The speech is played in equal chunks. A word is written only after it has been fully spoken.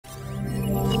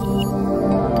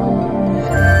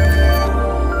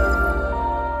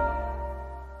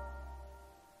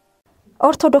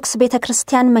የኦርቶዶክስ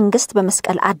ቤተክርስቲያን መንግስት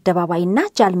በመስቀል አደባባይና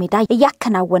ጃልሜዳ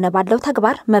ያከናወነ ባለው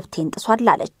ተግባር መብቴን ጥሷል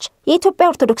አለች። የኢትዮጵያ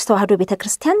ኦርቶዶክስ ተዋህዶ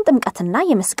ቤተክርስቲያን ጥምቀትና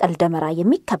የመስቀል ደመራ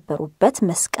የሚከበሩበት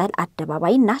መስቀል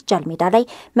አደባባይና ጃልሜዳ ላይ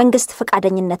መንግስት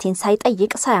ፍቃደኝነቴን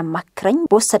ሳይጠይቅ ሳያማክረኝ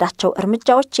በወሰዳቸው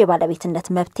እርምጃዎች የባለቤትነት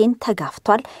መብቴን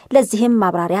ተጋፍቷል፣ ለዚህም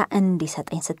ማብራሪያ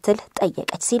እንዲሰጠኝ ስትል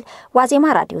ጠየቀች ሲል ዋዜማ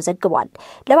ራዲዮ ዘግቧል።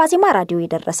 ለዋዜማ ራዲዮ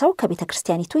የደረሰው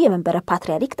ከቤተክርስቲያኒቱ የመንበረ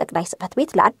ፓትርያርክ ጠቅላይ ጽሕፈት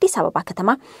ቤት ለአዲስ አበባ ከተማ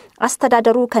አስተዳደሩ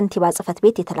ከንቲባ ጽሕፈት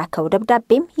ቤት የተላከው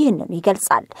ደብዳቤም ይህንኑ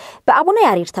ይገልጻል። በአቡነ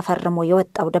ያሬድ ተፈርሞ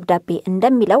የወጣው ደብዳቤ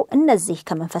እንደሚለው እነዚህ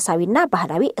ከመንፈሳዊና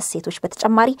ባህላዊ እሴቶች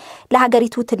በተጨማሪ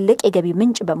ለሀገሪቱ ትልቅ የገቢ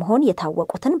ምንጭ በመሆን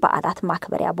የታወቁትን በዓላት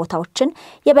ማክበሪያ ቦታዎችን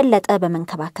የበለጠ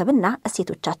በመንከባከብና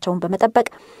እሴቶቻቸውን በመጠበቅ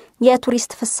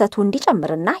የቱሪስት ፍሰቱ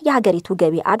እንዲጨምርና የሀገሪቱ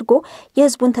ገቢ አድጎ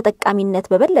የህዝቡን ተጠቃሚነት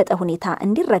በበለጠ ሁኔታ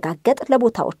እንዲረጋገጥ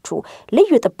ለቦታዎቹ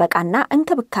ልዩ ጥበቃና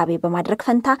እንክብካቤ በማድረግ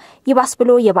ፈንታ ይባስ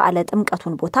ብሎ የበዓለ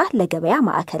ጥምቀቱን ቦታ ለገበያ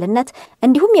ማዕከልነት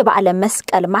እንዲሁም የበዓለ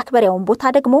መስቀል ማክበሪያውን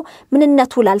ቦታ ደግሞ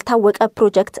ምንነቱ ላልታወቀ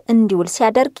ፕሮጀክት እንዲውል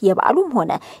ሲያደርግ የበዓሉም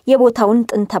ሆነ የቦታውን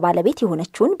ጥንተ ባለቤት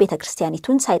የሆነችውን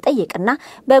ቤተክርስቲያኒቱን ሳይጠይቅና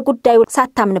በጉዳዩ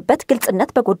ሳታምንበት ግልጽነት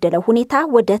በጎደለው ሁኔታ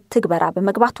ወደ ትግበራ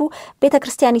በመግባቱ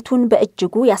ቤተክርስቲያኒቱን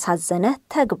በእጅጉ ያሳዘነ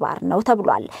ተግባር ነው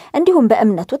ተብሏል። እንዲሁም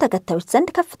በእምነቱ ተከታዮች ዘንድ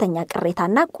ከፍተኛ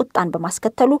ቅሬታና ቁጣን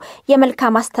በማስከተሉ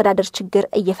የመልካም አስተዳደር ችግር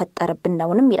እየፈጠረብን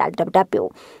ነውንም ይላል ደብዳቤው።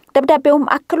 ደብዳቤውም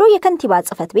አክሎ የከንቲባ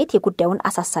ጽሕፈት ቤት የጉዳዩን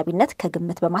አሳሳቢነት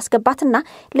ከግምት በማስገባትና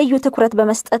ልዩ ትኩረት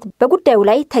በመስጠት በጉዳዩ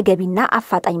ላይ ተገቢና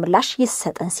አፋጣኝ ምላሽ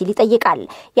ይሰጠን ሲል ይጠይቃል።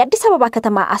 የአዲስ አበባ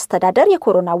ከተማ አስተዳደር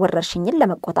የኮሮና ወረርሽኝን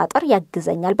ለመቆጣጠር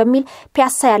ያግዘኛል በሚል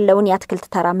ፒያሳ ያለውን የአትክልት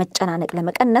ተራ መጨናነቅ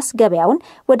ለመቀነስ ገበያውን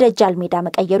ወደ ጃልሜዳ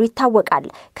መቀየሩ ይታወቃል።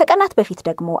 ከቀናት በፊት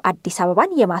ደግሞ አዲስ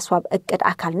አበባን የማስዋብ እቅድ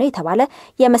አካል ነው የተባለ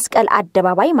የመስቀል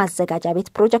አደባባይ ማዘጋጃ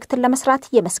ቤት ፕሮጀክትን ለመስራት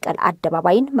የመስቀል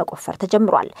አደባባይን መቆፈር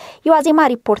ተጀምሯል። የዋዜማ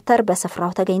ሪፖርተር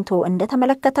በስፍራው ተገኝቶ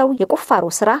እንደተመለከተው የቁፋሮ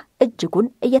ስራ እጅጉን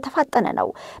እየተፋጠነ ነው።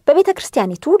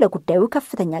 በቤተክርስቲያኒቱ ለጉዳዩ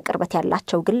ከፍተኛ ቅርበት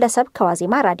ያላቸው ግለሰብ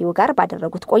ከዋዜማ ራዲዮ ጋር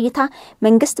ባደረጉት ቆይታ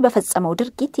መንግስት በፈጸመው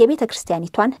ድርጊት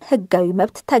የቤተክርስቲያኒቷን ህጋዊ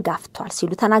መብት ተጋፍቷል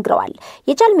ሲሉ ተናግረዋል።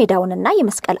 የጃልሜዳውንና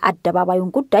የመስቀል አደባባዩን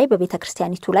ጉዳይ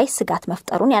በቤተክርስቲያኒቱ ላይ ስጋት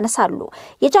መፍጠሩን ያነሳሉ።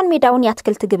 የጃልሜዳውን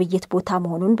የአትክልት ግብይት ቦታ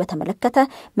መሆኑን በተመለከተ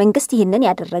መንግስት ይህንን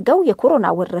ያደረገው የኮሮና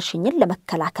ወረርሽኝን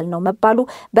ለመከላከል ነው መባሉ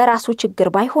በራሱ ችግር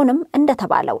ባይሆንም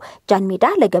እንደተባለው ጃልሜዳ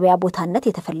ለገበያ ቦታነት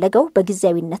የተፈለገው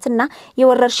በጊዜያዊነትና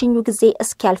የወረርሽኙ ጊዜ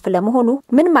እስኪያልፍ ለመሆኑ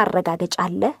ምን ማረጋገጫ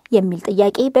አለ የሚል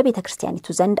ጥያቄ በቤተክርስቲያኒቱ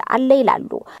ዘንድ አለ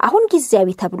ይላሉ። አሁን ጊዜያዊ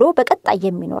ተብሎ በቀጣይ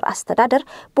የሚኖር አስተዳደር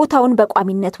ቦታውን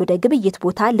በቋሚነት ወደ ግብይት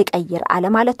ቦታ ልቀይር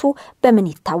አለማለቱ በምን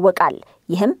ይታወቃል?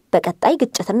 ይህም በቀጣይ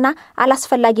ግጭትና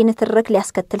አላስፈላጊ ንትርክ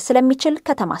ሊያስከትል ስለሚችል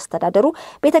ከተማ አስተዳደሩ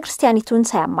ቤተክርስቲያኒቱን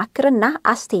ሳያማክርና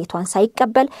አስተያየቷን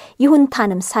ሳይቀበል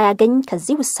ይሁንታንም ሳያገኝ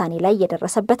ከዚህ ውሳኔ ላይ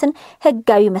የደረሰበትን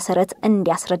ህጋዊ መሰረት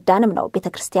እንዲያስረዳንም ነው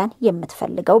ቤተክርስቲያን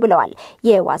የምትፈልገው ብለዋል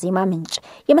የዋዜማ ምንጭ።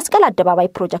 የመስቀል አደባባይ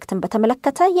ፕሮጀክትን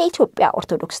በተመለከተ የኢትዮጵያ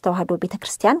ኦርቶዶክስ ተዋህዶ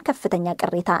ቤተክርስቲያን ከፍተኛ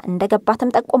ቅሬታ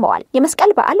እንደገባትም ጠቁመዋል።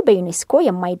 የመስቀል በዓል በዩኔስኮ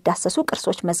የማይዳሰሱ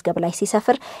ቅርሶች መዝገብ ላይ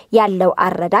ሲሰፍር ያለው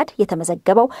አረዳድ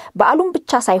የተመዘገበው በዓሉን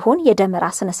ብቻ ሳይሆን የደመራ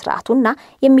ስነ ስርዓቱና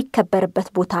የሚከበርበት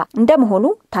ቦታ እንደመሆኑ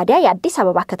ታዲያ የአዲስ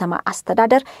አበባ ከተማ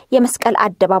አስተዳደር የመስቀል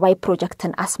አደባባይ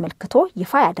ፕሮጀክትን አስመልክቶ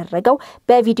ይፋ ያደረገው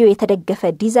በቪዲዮ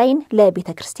የተደገፈ ዲዛይን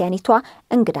ለቤተክርስቲያኒቷ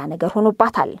እንግዳ ነገር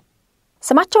ሆኖባታል።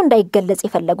 ስማቸው እንዳይገለጽ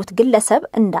የፈለጉት ግለሰብ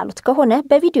እንዳሉት ከሆነ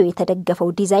በቪዲዮ የተደገፈው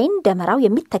ዲዛይን ደመራው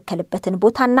የሚተከልበትን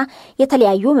ቦታና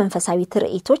የተለያዩ መንፈሳዊ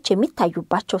ትርኢቶች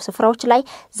የሚታዩባቸው ስፍራዎች ላይ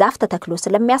ዛፍ ተተክሎ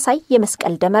ስለሚያሳይ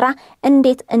የመስቀል ደመራ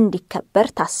እንዴት እንዲከበር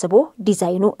ታስቦ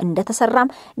ዲዛይኑ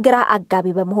እንደተሰራም ግራ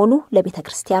አጋቢ በመሆኑ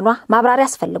ለቤተክርስቲያኗ ማብራሪያ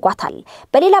ያስፈልጓታል።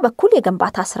 በሌላ በኩል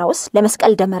የግንባታ ስራውስ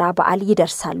ለመስቀል ደመራ በዓል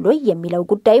ይደርሳል ወይ የሚለው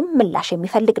ጉዳይም ምላሽ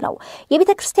የሚፈልግ ነው።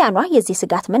 የቤተክርስቲያኗ የዚህ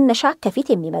ስጋት መነሻ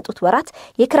ከፊት የሚመጡት ወራት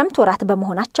የክረምት ወራት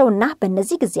በመሆናቸውና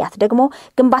በእነዚህ ጊዜያት ደግሞ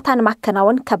ግንባታን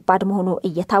ማከናወን ከባድ መሆኑ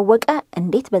እየታወቀ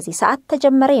እንዴት በዚህ ሰዓት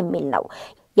ተጀመረ የሚል ነው።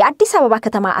 የአዲስ አበባ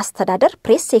ከተማ አስተዳደር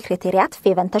ፕሬስ ሴክሬታሪያት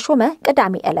ፌቨን ተሾመ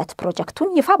ቅዳሜ ዕለት ፕሮጀክቱን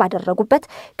ይፋ ባደረጉበት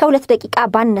ከ2 ደቂቃ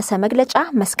ባነሰ መግለጫ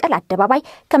መስቀል አደባባይ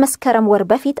ከመስከረም ወር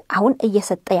በፊት አሁን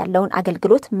እየሰጠ ያለውን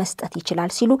አገልግሎት መስጠት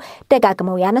ይችላል ሲሉ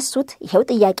ደጋግመው ያነሱት ይሄው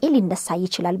ጥያቄ ሊነሳ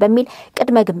ይችላል በሚል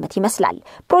ቅድመ ግምት ይመስላል።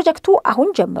 ፕሮጀክቱ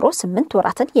አሁን ጀምሮ 8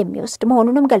 ወራትን የሚወስድ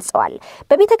መሆኑንም ገልጸዋል።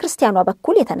 በቤተክርስቲያኗ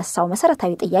በኩል የተነሳው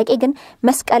መሰረታዊ ጥያቄ ግን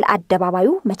መስቀል አደባባዩ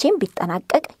መቼም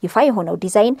ቢጠናቀቅ ይፋ የሆነው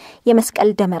ዲዛይን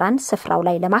የመስቀል ደመራን ስፍራው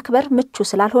ላይ ለማክበር ምቹ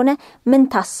ስላልሆነ ምን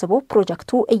ታስቦ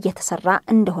ፕሮጀክቱ እየተሰራ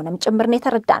እንደሆነም ጭምር ነው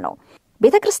የተረዳ ነው።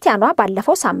 ቤተክርስቲያኗ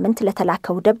ባለፈው ሳምንት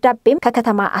ለተላከው ደብዳቤም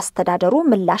ከከተማ አስተዳደሩ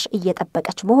ምላሽ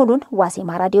እየጠበቀች መሆኑን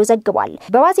ዋዜማ ራዲዮ ዘግቧል።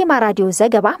 በዋዜማ ራዲዮ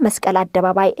ዘገባ መስቀል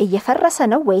አደባባይ እየፈረሰ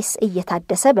ነው ወይስ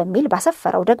እየታደሰ በሚል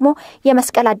ባሰፈረው ደግሞ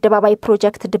የመስቀል አደባባይ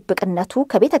ፕሮጀክት ድብቅነቱ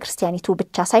ከቤተክርስቲያኒቱ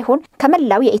ብቻ ሳይሆን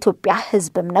ከመላው የኢትዮጵያ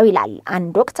ሕዝብም ነው ይላል።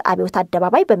 አንድ ወቅት አብዮት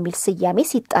አደባባይ በሚል ስያሜ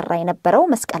ሲጠራ የነበረው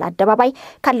መስቀል አደባባይ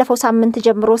ካለፈው ሳምንት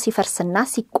ጀምሮ ሲፈርስና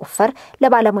ሲቆፈር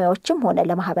ለባለሙያዎችም ሆነ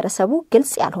ለማህበረሰቡ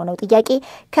ግልጽ ያልሆነው ጥያቄ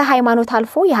ከሃይማኖት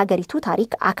አልፎ የሀገሪቱ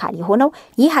ታሪክ አካል የሆነው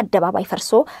ይህ አደባባይ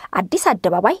ፈርሶ አዲስ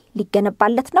አደባባይ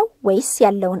ሊገነባለት ነው ወይስ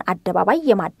ያለውን አደባባይ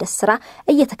የማደስ ስራ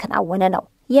እየተከናወነ ነው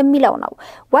የሚለው ነው።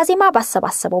 ዋዜማ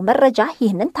ባሰባሰበው መረጃ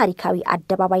ይህንን ታሪካዊ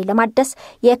አደባባይ ለማደስ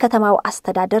የከተማው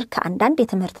አስተዳደር ከአንዳንድ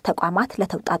የትምህርት ተቋማት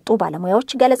ለተውጣጡ ባለሙያዎች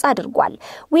ገለጻ አድርጓል።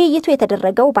 ውይይቱ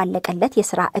የተደረገው ባለቀለት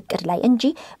የሥራ እቅድ ላይ እንጂ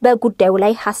በጉዳዩ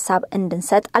ላይ ሐሳብ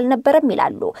እንድንሰጥ አልነበረም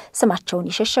ይላሉ ስማቸውን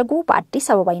የሸሸጉ በአዲስ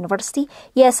አበባ ዩኒቨርሲቲ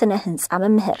የስነ ህንጻ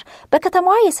መምህር።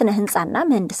 በከተማዋ የስነ ህንጻና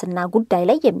ምህንድስና ጉዳይ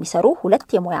ላይ የሚሰሩ ሁለት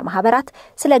የሙያ ማህበራት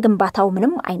ስለ ግንባታው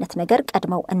ምንም አይነት ነገር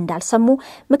ቀድመው እንዳልሰሙ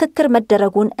ምክክር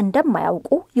መደረጉን እንደማያውቁ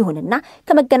ይሁንና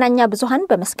ከመገናኛ ብዙሃን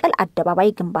በመስቀል አደባባይ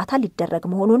ግንባታ ሊደረግ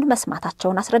መሆኑን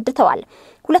መስማታቸውን አስረድተዋል።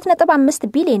 2.5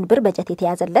 ቢሊዮን ብር በጀት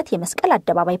የተያዘለት የመስቀል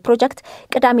አደባባይ ፕሮጀክት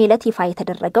ቅዳሜ ዕለት ይፋ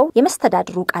የተደረገው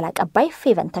የመስተዳድሩ ቃል አቀባይ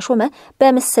ፌቨን ተሾመ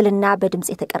በምስልና በድምጽ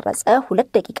የተቀረጸ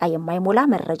 2 ደቂቃ የማይሞላ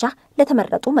መረጃ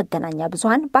ለተመረጡ መገናኛ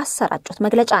ብዙሃን ባሰራጩት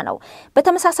መግለጫ ነው።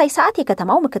 በተመሳሳይ ሰዓት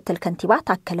የከተማው ምክትል ከንቲባ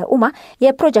ታከለ ኡማ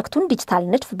የፕሮጀክቱን ዲጂታል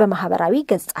ንድፍ በማህበራዊ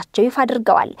ገጻቸው ይፋ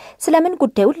አድርገዋል። ስለምን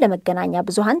ጉዳዩን ለመገናኛ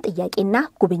ብዙሃን ጥያቄና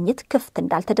ጉብኝት ክፍት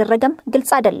እንዳልተደረገም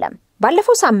ግልጽ አይደለም።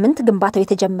 ባለፈው ሳምንት ግንባታው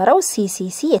የተጀመረው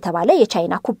ሲሲሲ የተባለ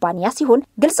የቻይና ኩባንያ ሲሆን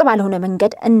ግልጽ ባልሆነ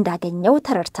መንገድ እንዳገኘው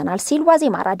ተረድተናል ሲል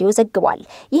ዋዜማ ራዲዮ ዘግቧል።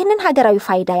 ይህንን ሀገራዊ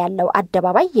ፋይዳ ያለው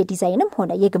አደባባይ የዲዛይንም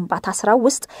ሆነ የግንባታ ስራው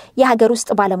ውስጥ የሀገር ውስጥ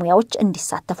ባለሙያዎች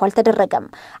እንዲሳተፉ አልተደረገም።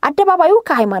 አደባባዩ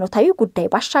ከሃይማኖታዊ ጉዳይ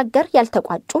ባሻገር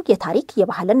ያልተቋጩ የታሪክ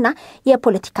የባህልና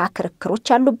የፖለቲካ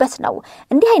ክርክሮች ያሉበት ነው።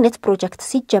 እንዲህ አይነት ፕሮጀክት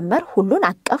ሲጀመር ሁሉን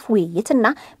አቀፍ ውይይትና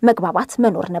መግባባት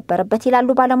መኖር ነበረበት ይላሉ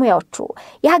ባለሙያዎቹ።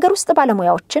 የሀገር ውስጥ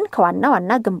ባለሙያዎችን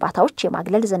ዋና ግንባታዎች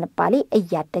የማግለል ዝንባሌ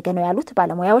እያደገ ነው ያሉት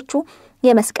ባለሙያዎቹ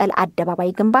የመስቀል አደባባይ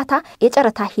ግንባታ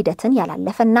የጨረታ ሂደትን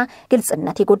ያላለፈና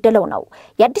ግልጽነት የጎደለው ነው።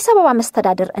 የአዲስ አበባ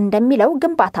መስተዳድር እንደሚለው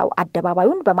ግንባታው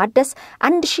አደባባዩን በማደስ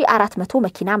 1400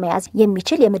 መኪና መያዝ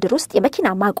የሚችል የምድር ውስጥ የመኪና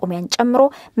ማቆሚያን ጨምሮ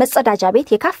መጸዳጃ ቤት፣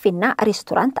 የካፌና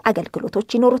ሬስቶራንት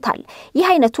አገልግሎቶች ይኖሩታል። ይህ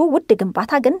አይነቱ ውድ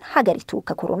ግንባታ ግን ሀገሪቱ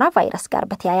ከኮሮና ቫይረስ ጋር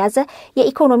በተያያዘ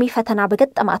የኢኮኖሚ ፈተና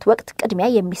በገጠማት ወቅት ቅድሚያ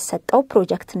የሚሰጠው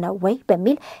ፕሮጀክት ነው ወይ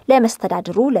በሚል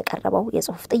ለመስተዳድሩ ለቀረበው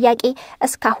የጽሑፍ ጥያቄ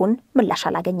እስካሁን ምላሽ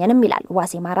አላገኘንም ይላል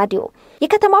ዋዜማ ራዲዮ።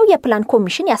 የከተማው የፕላን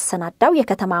ኮሚሽን ያሰናዳው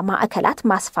የከተማ ማዕከላት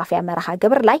ማስፋፊያ መርሃ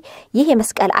ግብር ላይ ይህ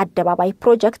የመስቀል አደባባይ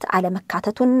ፕሮጀክት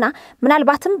አለመካተቱንና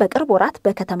ምናልባትም በቅርብ ወራት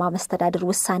በከተማ መስተዳድር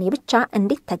ውሳኔ ብቻ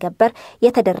እንዲተገበር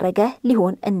የተደረገ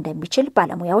ሊሆን እንደሚችል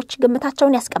ባለሙያዎች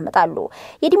ግምታቸውን ያስቀምጣሉ።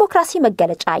 የዲሞክራሲ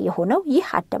መገለጫ የሆነው ይህ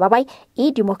አደባባይ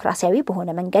ዲሞክራሲያዊ በሆነ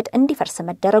መንገድ እንዲፈርስ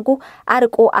መደረጉ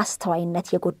አርቆ አስተዋይነት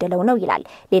የጎደለው ነው ይላል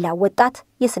ሌላው ወጣት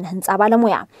የስነ ህንጻ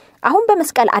ባለሙያ። አሁን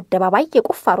በመስቀል አደባባይ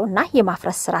የቁፋሮና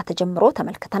የማፍረስ ስራ ተጀምሮ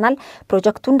ተመልክተናል።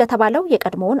 ፕሮጀክቱ እንደተባለው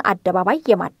የቀድሞውን አደባባይ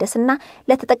የማደስና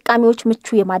ለተጠቃሚዎች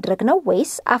ምቹ የማድረግ ነው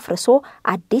ወይስ አፍርሶ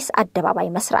አዲስ አደባባይ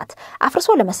መስራት? አፍርሶ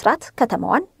ለመስራት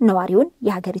ከተማዋን፣ ነዋሪውን፣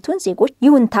 የሀገሪቱን ዜጎች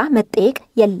ይሁንታ መጠየቅ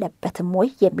የለበትም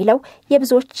ወይ የሚለው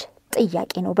የብዙዎች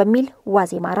ጥያቄ ነው በሚል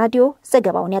ዋዜማ ራዲዮ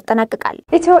ዘገባውን ያጠናቅቃል።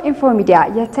 ኢትዮኢንፎ ሚዲያ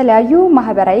የተለያዩ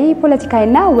ማህበራዊ፣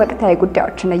 ፖለቲካዊና ወቅታዊ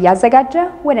ጉዳዮችን ያዘጋጀ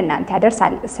ወደ እናንተ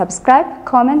ያደርሳል። ሰብስክራይብ፣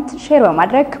 ኮሜንት፣ ሼር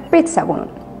በማድረግ ቤተሰቡን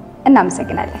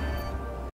እናመሰግናለን።